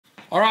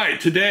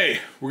Alright, today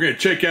we're going to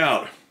check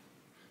out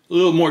a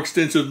little more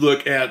extensive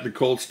look at the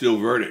Cold Steel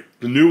Verdict.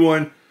 The new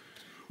one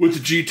with the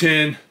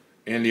G10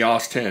 and the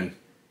OS10.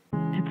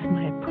 It's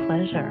my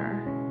pleasure.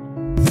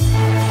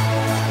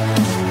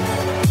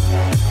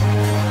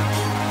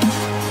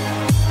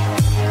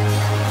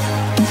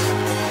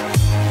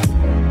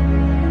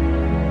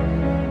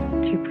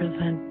 To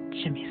present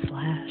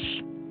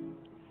Jimislash.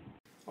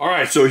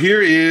 Alright, so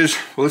here is,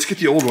 well, let's get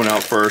the old one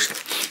out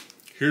first.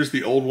 Here's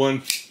the old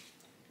one.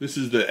 This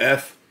is the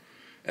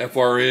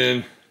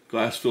FRN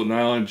glass filled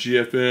nylon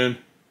GFN.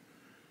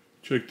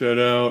 Check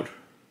that out.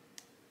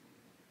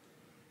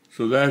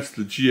 So that's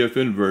the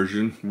GFN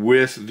version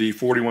with the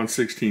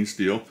 4116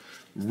 steel.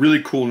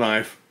 Really cool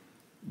knife.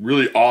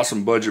 Really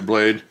awesome budget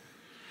blade.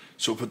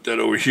 So we'll put that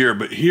over here.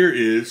 But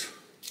here's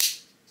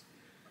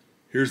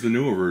the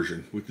newer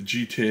version with the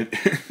G10.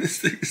 This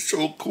thing is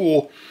so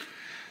cool.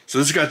 So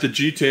this has got the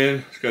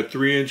G10. It's got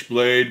 3-inch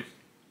blade.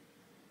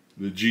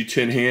 The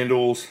G10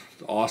 handles.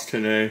 The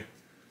OS10A.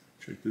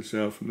 Check this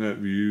out from that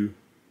view.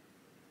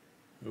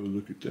 Have a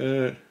look at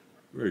that.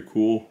 Very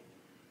cool.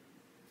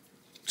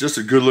 Just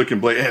a good looking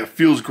blade. It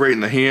feels great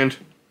in the hand.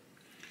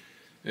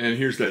 And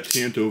here's that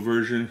Tanto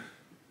version.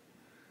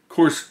 Of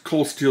course,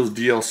 Cold Steel's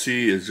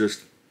DLC is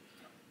just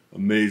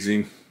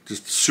amazing.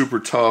 Just super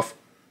tough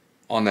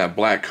on that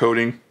black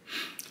coating.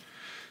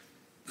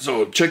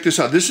 So check this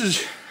out. This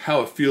is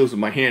how it feels in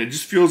my hand. It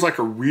just feels like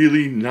a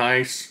really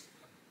nice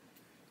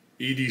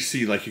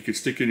EDC, like you could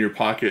stick it in your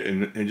pocket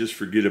and just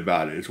forget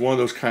about it. It's one of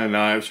those kind of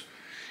knives.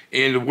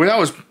 And what I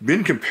was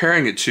been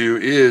comparing it to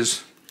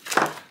is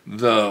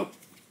the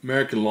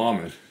American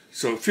Lawman.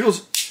 So it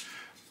feels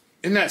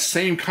in that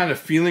same kind of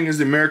feeling as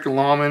the American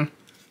Lawman.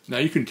 Now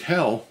you can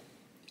tell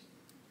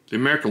the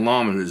American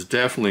Lawman has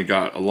definitely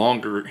got a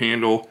longer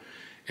handle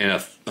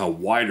and a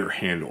wider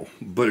handle.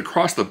 But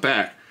across the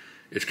back,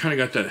 it's kind of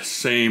got that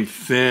same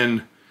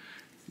thin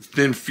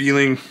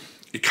feeling.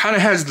 It kind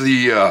of has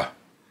the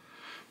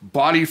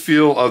body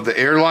feel of the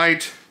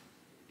Airlight.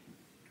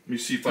 Let me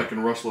see if I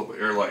can rustle up an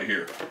Airlight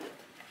here.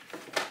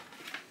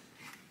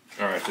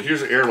 Alright, so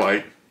here's an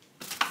Airlight.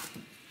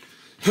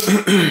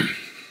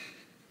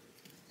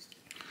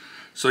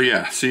 So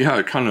yeah, see how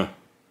it kind of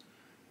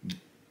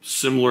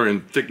similar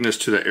in thickness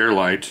to the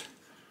Airlight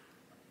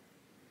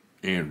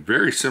and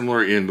very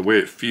similar in the way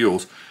it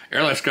feels.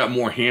 Airlight's got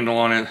more handle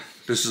on it.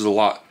 This is a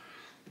lot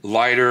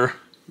lighter.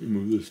 Let me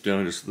move this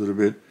down just a little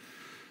bit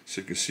so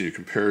you can see a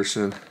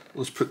comparison.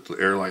 Let's put the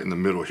Airlight in the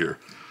middle here.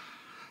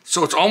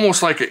 So it's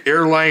almost like an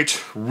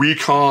Airlight,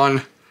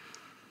 Recon,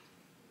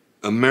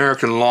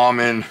 American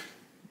Lawman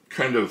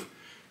kind of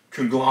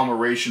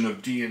conglomeration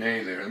of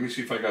DNA there. Let me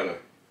see if I got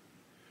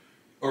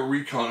a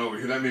Recon over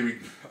here. That may be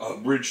a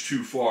bridge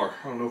too far.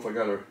 I don't know if I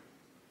got a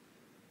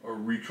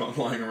Recon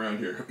lying around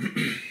here.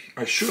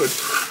 I should,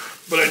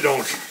 but I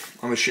don't.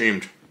 I'm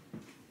ashamed.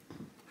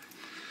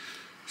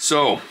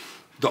 So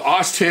the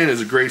OS10 is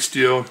a great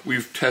steel.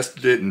 We've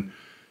tested it and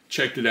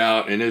checked it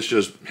out, and it's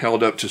just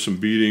held up to some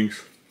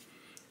beatings.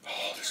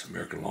 Oh, this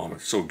American Lawman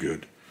is so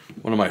good.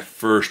 One of my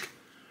first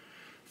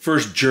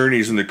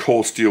journeys into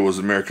cold steel was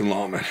American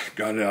Lawman.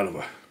 Got it out of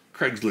a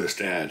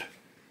Craigslist ad.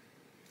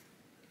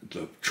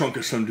 The trunk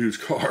of some dude's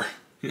car.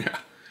 Yeah,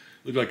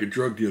 looked like a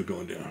drug deal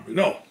going down. But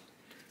no,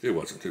 it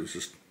wasn't. It was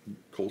just a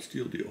cold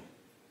steel deal.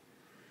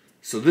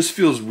 So this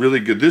feels really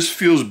good. This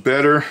feels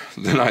better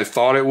than I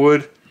thought it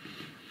would.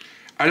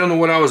 I don't know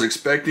what I was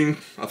expecting.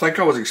 I think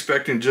I was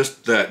expecting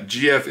just that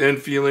GFN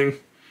feeling,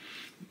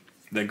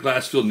 that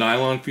glass-filled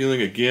nylon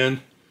feeling again,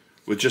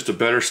 with just a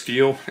better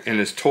steel, and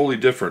it's totally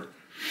different.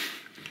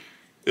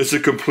 It's a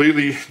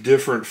completely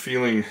different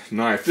feeling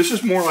knife. This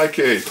is more like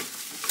a,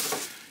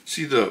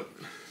 see the,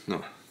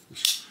 no,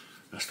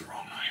 that's the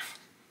wrong knife.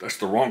 That's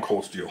the wrong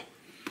cold steel.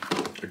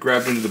 I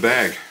grabbed into the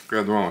bag,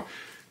 grabbed the wrong one.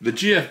 The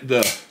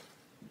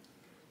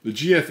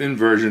GFN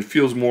version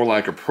feels more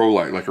like a Pro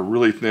Light, like a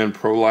really thin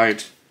Pro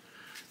Light.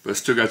 But it's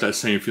still got that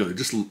same feeling.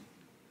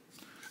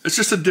 It's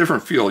just a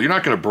different feel. You're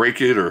not going to break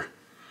it or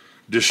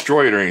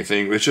destroy it or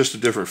anything. It's just a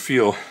different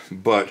feel.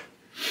 But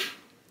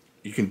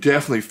you can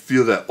definitely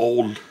feel that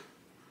old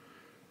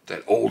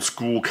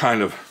school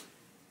kind of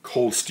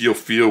cold steel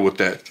feel with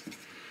that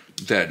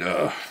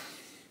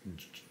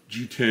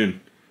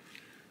G10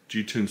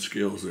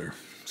 scales there.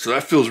 So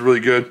that feels really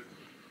good.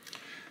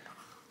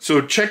 So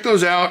check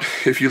those out.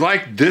 If you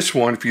like this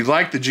one, if you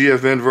like the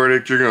GFN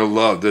Verdict, you're going to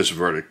love this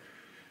Verdict.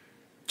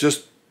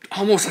 Just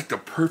almost like the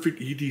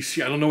perfect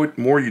EDC. I don't know what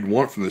more you'd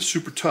want from this.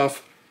 Super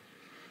tough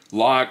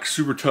lock,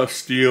 super tough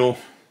steel,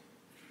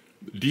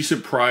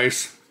 decent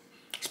price,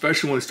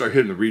 especially when they start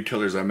hitting the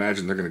retailers. I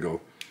imagine they're going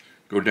to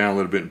go down a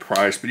little bit in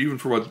price. But even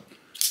for what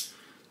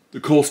the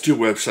Cold Steel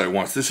website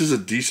wants, this is a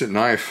decent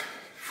knife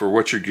for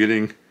what you're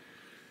getting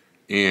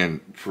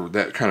and for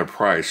that kind of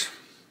price.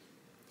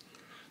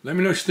 Let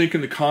me know what you think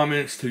in the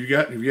comments. Have you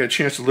got a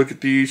chance to look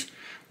at these?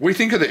 What do you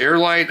think of the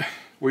Airlight?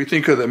 What do you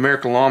think of the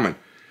American Lawman?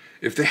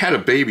 If they had a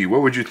baby,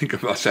 what would you think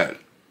about that?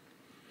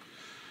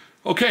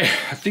 Okay,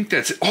 I think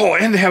that's it. Oh,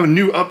 and they have a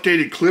new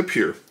updated clip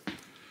here.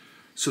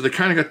 So they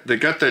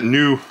got that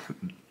new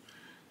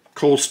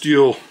cold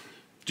steel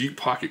deep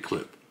pocket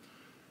clip.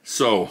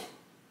 So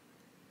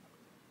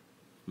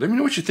let me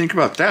know what you think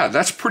about that.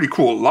 That's pretty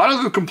cool. A lot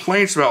of the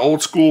complaints about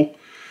old school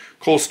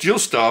cold steel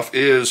stuff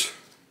is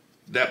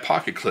that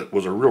pocket clip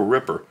was a real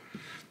ripper.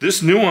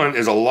 This new one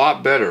is a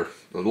lot better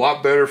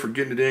for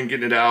getting it in,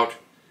 getting it out.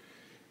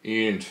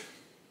 And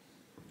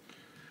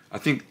I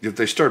think if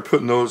they start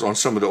putting those on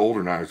some of the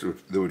older knives,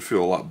 they would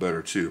feel a lot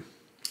better too.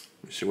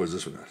 Let me see, what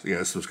this one has. Yeah,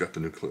 this one's got the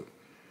new clip.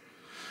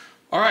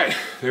 All right,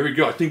 there we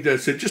go. I think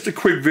that's it. Just a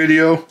quick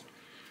video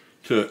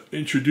to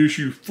introduce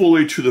you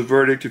fully to the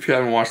verdict. If you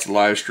haven't watched the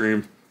live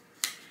stream,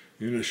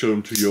 I'm going to show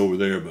them to you over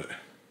there. But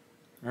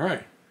all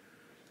right,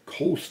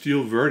 cold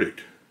steel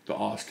verdict, the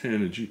AUS 10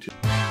 and G10.